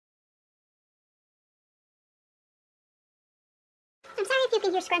I'm sorry if you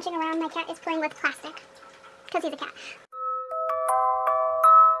can hear scrunching around. My cat is playing with plastic because he's a cat.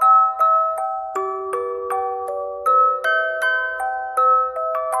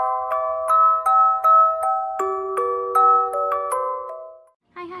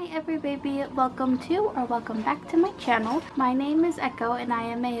 Baby, welcome back to my channel. My name is Echo and I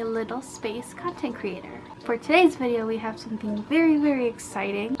am a LittleSpace content creator. For today's video we have something very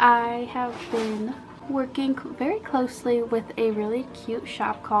exciting. I have been working very closely with a really cute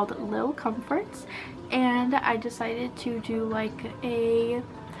shop called Lil Comforts, and I decided to do like a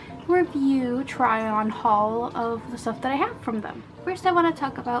review try on haul of the stuff that I have from them. First I want to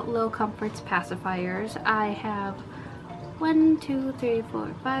talk about Lil Comforts pacifiers. I have 1, 2, 3,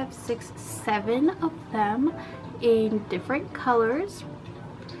 4, 5, 6, 7 of them in different colors,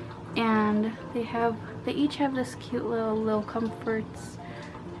 and they each have this cute little Lil Comforts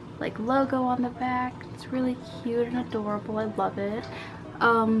like logo on the back. It's really cute and adorable. I love it.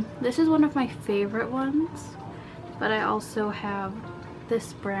 This is one of my favorite ones, but I also have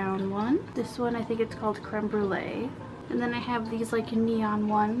this brown one. This one, I think it's called Creme Brulee. And then I have these like neon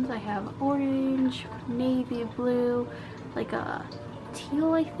ones. I have orange, navy blue, like a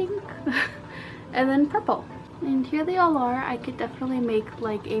teal I think, and then purple. And here they all are. I could definitely make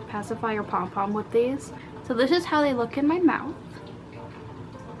like a pacifier pom-pom with these. So this is how they look in my mouth.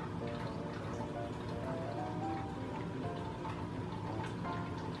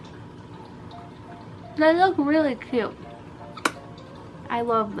 They look really cute. I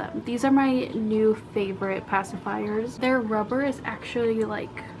love them. These are my new favorite pacifiers. Their rubber is actually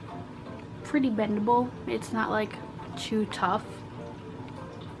like pretty bendable. It's not like too tough.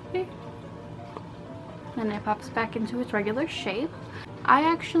 Okay. And it pops back into its regular shape. I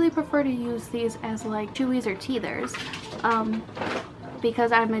actually prefer to use these as like chewies or teethers,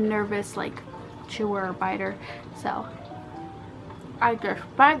 because I'm a nervous like chewer or biter, so I just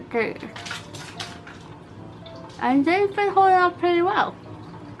bite it. And they've been holding up pretty well.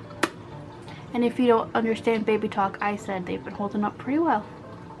 And if you don't understand baby talk, I said they've been holding up pretty well.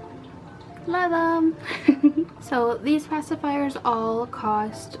 Love them. So these pacifiers all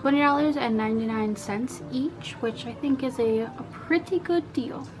cost $20.99 each, which I think is a pretty good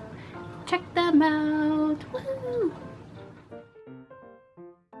deal. Check them out. Woo!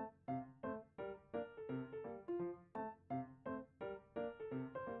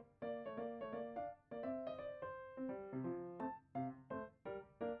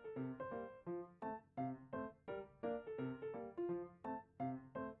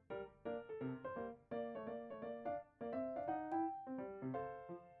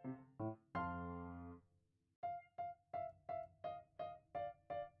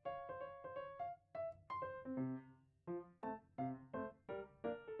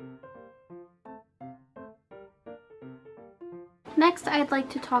 Next, I'd like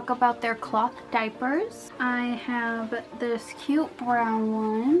to talk about their cloth diapers. I have this cute brown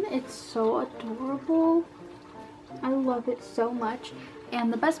one. It's so adorable. I love it so much.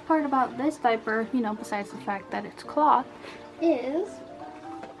 And the best part about this diaper, you know, besides the fact that it's cloth, is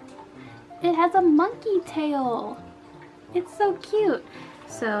it has a monkey tail. It's so cute.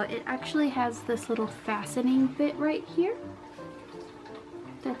 So it actually has this little fastening bit right here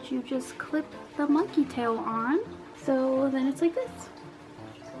that you just clip the monkey tail on. So then it's like this.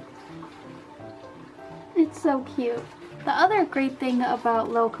 It's so cute. The other great thing about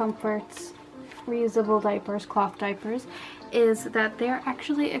Lil Comforts reusable diapers, cloth diapers, is that they're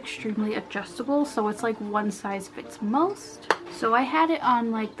actually extremely adjustable. So it's like one size fits most. So I had it on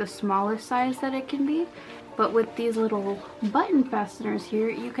like the smallest size that it can be. But with these little button fasteners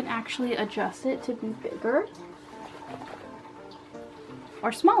here, you can actually adjust it to be bigger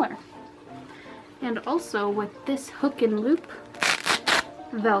or smaller. And also with this hook and loop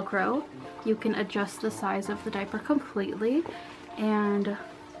Velcro, you can adjust the size of the diaper completely. And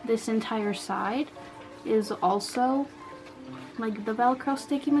this entire side is also like the Velcro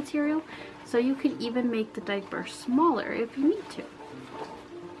sticky material. So you can even make the diaper smaller if you need to.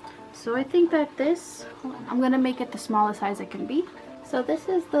 So I think that this, I'm going to make it the smallest size it can be. So this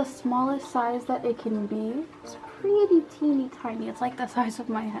is the smallest size that it can be. It's pretty teeny tiny. It's like the size of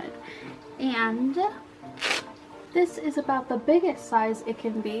my head. And this is about the biggest size it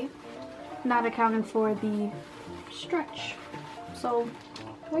can be, not accounting for the stretch. So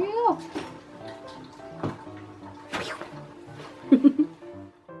there you go.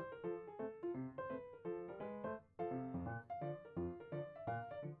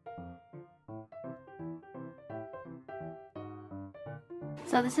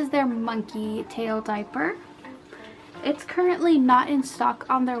 So this is their monkey tail diaper. It's currently not in stock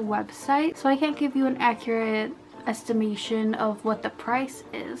on their website, so I can't give you an accurate estimation of what the price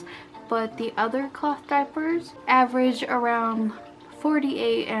is, but the other cloth diapers average around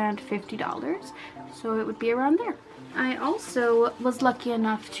 $48 and $50, so it would be around there. I also was lucky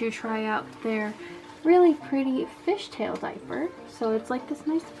enough to try out their really pretty fishtail diaper. So it's like this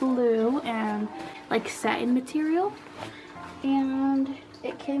nice blue and like satin material, and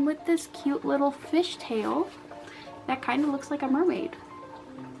it came with this cute little fishtail that kind of looks like a mermaid.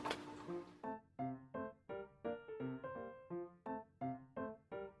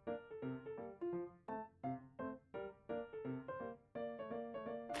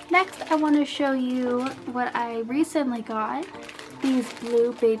 Next, I want to show you what I recently got. These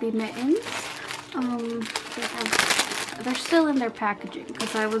blue baby mittens. They're still in their packaging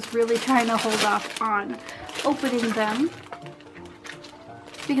because I was really trying to hold off on opening them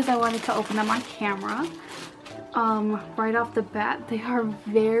because I wanted to open them on camera. Right off the bat, they are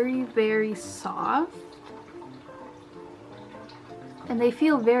very, very soft. And they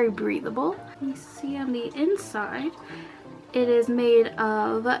feel very breathable. You see on the inside, it is made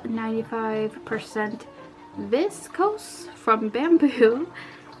of 95% viscose from bamboo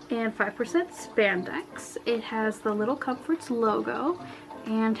and 5% spandex. It has the Lil Comforts logo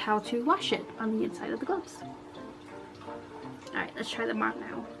and how to wash it on the inside of the gloves. Alright, let's try them on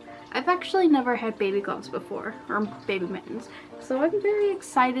now. I've actually never had baby gloves before, or baby mittens, so I'm very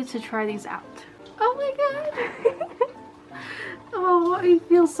excited to try these out. Oh my god! Oh, I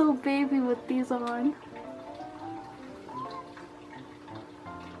feel so baby with these on.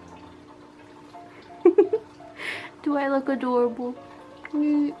 Do I look adorable?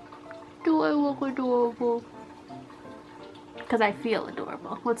 Do I look adorable? Because I feel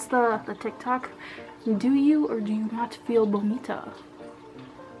adorable. What's the TikTok? Do you or do you not feel bonita?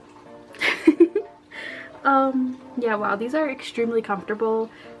 Yeah, wow, these are extremely comfortable.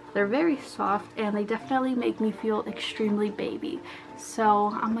 They're very soft and they definitely make me feel extremely baby.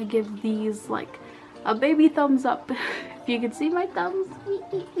 So I'm gonna give these like a baby thumbs up. If you can see my thumbs.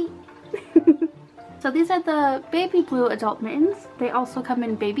 So these are the baby blue adult mittens. They also come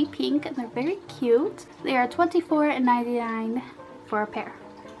in baby pink and they're very cute. They are $24.99 for a pair.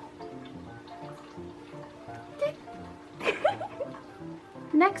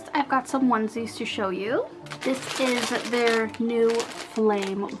 Next, I've got some onesies to show you. This is their new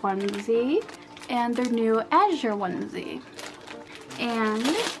flame onesie and their new azure onesie. And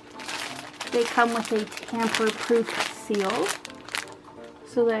they come with a tamper-proof seal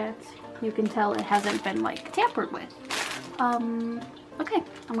so that you can tell it hasn't been like tampered with. Okay,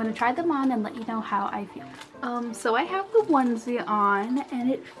 I'm gonna try them on and let you know how I feel. So I have the onesie on and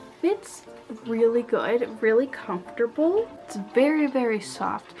it fits really good, really comfortable. It's very, very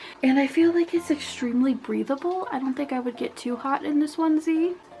soft and I feel like it's extremely breathable. I don't think I would get too hot in this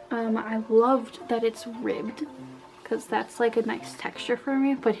onesie. I loved that it's ribbed because that's like a nice texture for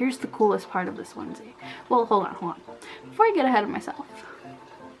me. But here's the coolest part of this onesie. Well, hold on. Before I get ahead of myself.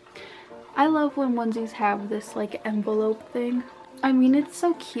 I love when onesies have this like envelope thing. I mean, it's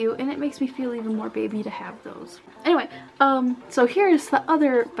so cute and it makes me feel even more baby to have those. Anyway, so here's the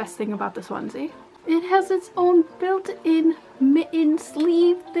other best thing about this onesie. It has its own built-in mitten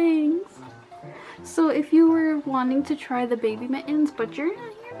sleeve things. So if you were wanting to try the baby mittens, but you're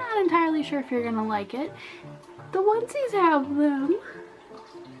not entirely sure if you're gonna like it, the onesies have them.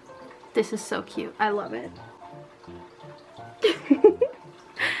 This is so cute. I love it.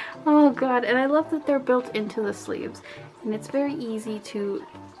 Oh god, and I love that they're built into the sleeves and it's very easy to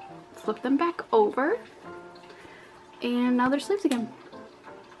flip them back over and now they're sleeves again.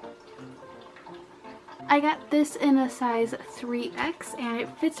 I got this in a size 3X and it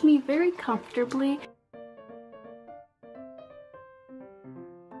fits me very comfortably.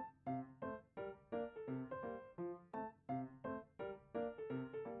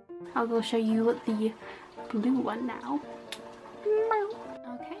 I'll go show you the blue one now.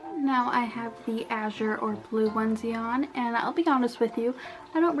 Okay, now I have the azure or blue onesie on, and I'll be honest with you,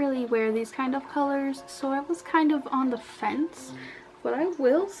 I don't really wear these kind of colors, so I was kind of on the fence, but I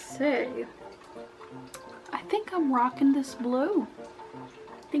will say, I think I'm rocking this blue.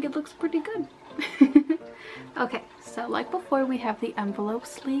 I think it looks pretty good. Okay, so like before, we have the envelope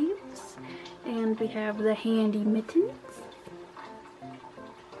sleeves, and we have the handy mittens.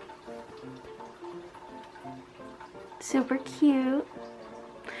 Super cute.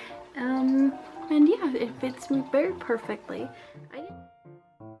 And yeah, it fits me very perfectly.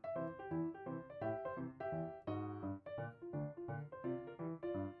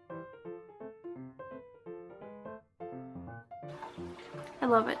 I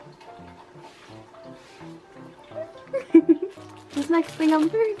love it. This next thing I'm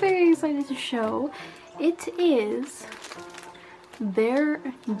very, very excited to show It is their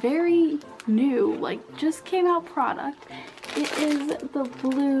very new, like just came out product. It is the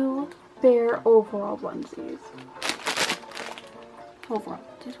Blue Bear overall onesies. Overall,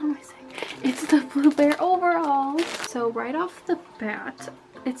 what am I saying? It's the Blue Bear overalls. So right off the bat,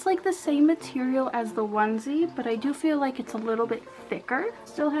 it's like the same material as the onesie, but I do feel like it's a little bit thicker.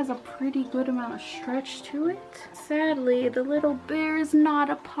 Still has a pretty good amount of stretch to it. Sadly, the little bear is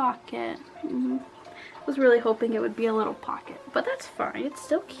not a pocket. I was really hoping it would be a little pocket, but that's fine. It's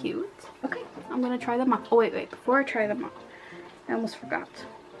still cute. Okay, I'm gonna try them on. Oh wait, before I try them on, I almost forgot.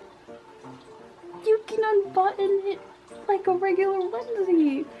 You can unbutton it like a regular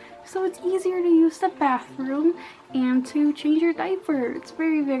onesie, so it's easier to use the bathroom and to change your diaper. It's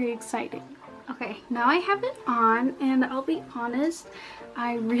very, very exciting. Okay, now I have it on, and I'll be honest,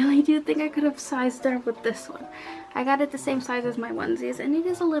 I really do think I could have sized down with this one. I got it the same size as my onesies, and it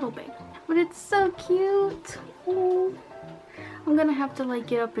is a little big, but it's so cute. Oh. I'm gonna have to like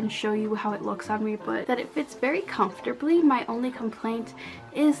get up and show you how it looks on me, but that it fits very comfortably. My only complaint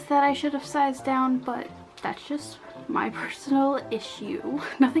is that I should have sized down, but that's just my personal issue.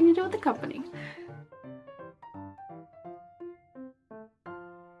 Nothing to do with the company.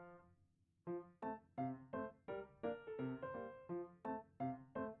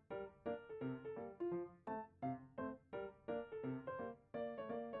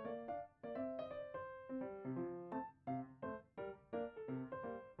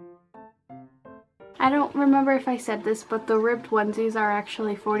 I don't remember if I said this, but the ribbed onesies are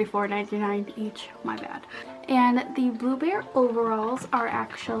actually $44.99 each. My bad. And the Blue Bear overalls are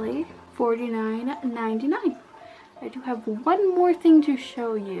actually $49.99. I do have one more thing to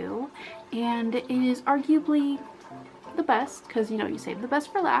show you, and it is arguably the best, because you know you save the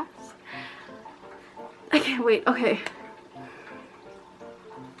best for last. I can't wait. Okay.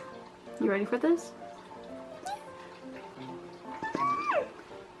 You ready for this?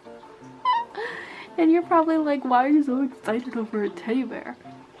 And you're probably like, why are you so excited over a teddy bear?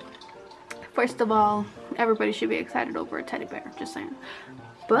 First of all, everybody should be excited over a teddy bear, just saying.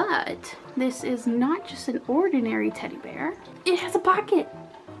 But this is not just an ordinary teddy bear. It has a pocket.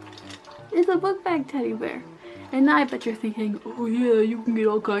 It's a book bag teddy bear. And now I bet you're thinking, oh yeah, you can get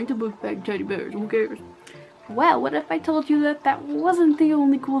all kinds of book bag teddy bears, who cares? Well, what if I told you that that wasn't the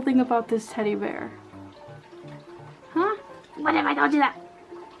only cool thing about this teddy bear? Huh? What if I told you that?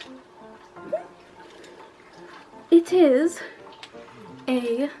 It is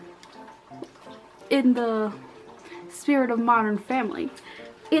in the spirit of Modern Family,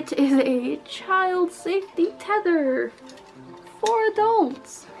 it is a child safety tether for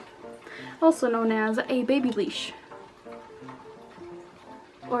adults, also known as a baby leash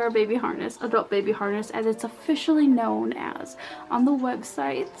or a baby harness, adult baby harness as it's officially known as on the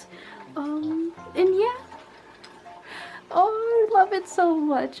website. And yeah. Oh, I love it so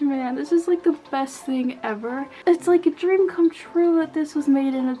much, man. This is like the best thing ever. It's like a dream come true that this was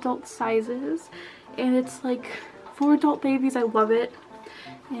made in adult sizes. And it's like for adult babies. I love it.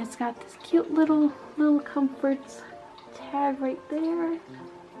 And it's got this cute little Lil Comforts tag right there.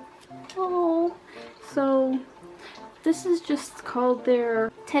 Oh, so this is just called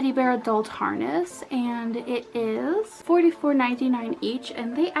their teddy bear adult harness, and it is $44.99 each,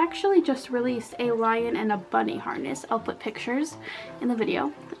 and they actually just released a lion and a bunny harness. I'll put pictures in the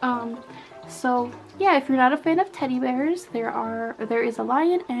video. So yeah, if you're not a fan of teddy bears, there is a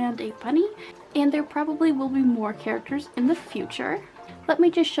lion and a bunny, and there probably will be more characters in the future. Let me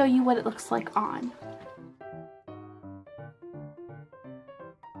just show you what it looks like on.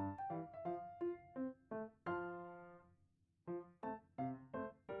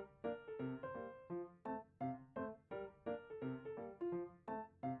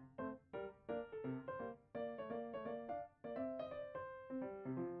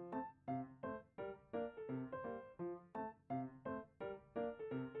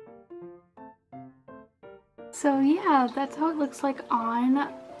 So yeah, that's how it looks like on.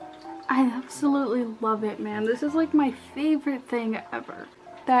 I absolutely love it, man. This is like my favorite thing ever.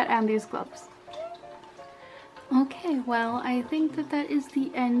 That and these gloves. Okay, well, I think that is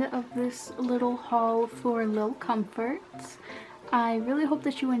the end of this little haul for Lil Comforts. I really hope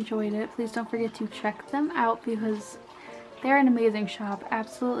that you enjoyed it. Please don't forget to check them out because they're an amazing shop,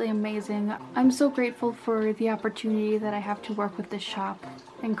 absolutely amazing. I'm so grateful for the opportunity that I have to work with this shop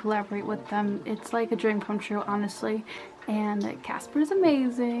and collaborate with them. It's like a dream come true, honestly. And Casper's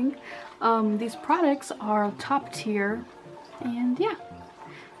amazing. These products are top tier, and yeah,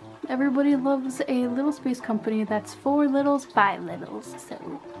 everybody loves a LittleSpace company that's for littles by littles.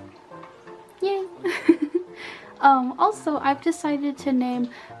 So yay. Also, I've decided to name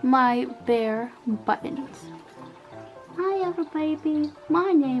my bear Buttons. Hi everybody,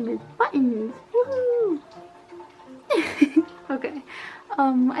 my name is Buttons. Woohoo! Okay,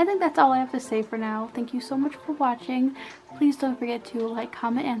 I think that's all I have to say for now. Thank you so much for watching. Please don't forget to like,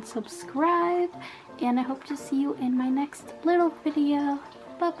 comment, and subscribe. And I hope to see you in my next little video.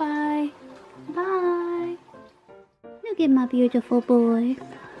 Bye-bye. Bye. Look at my beautiful boy.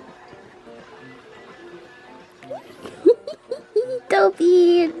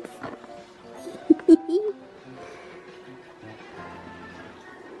 Toby.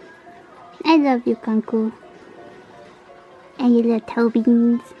 I love you, Kunku. And you little toe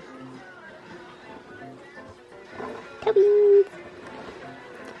beans. Toe beans.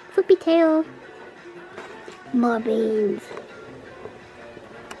 Flippy tail. More beans.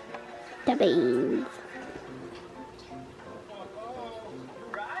 Toe beans.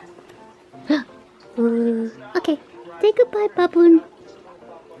 Okay, say goodbye, Baboon.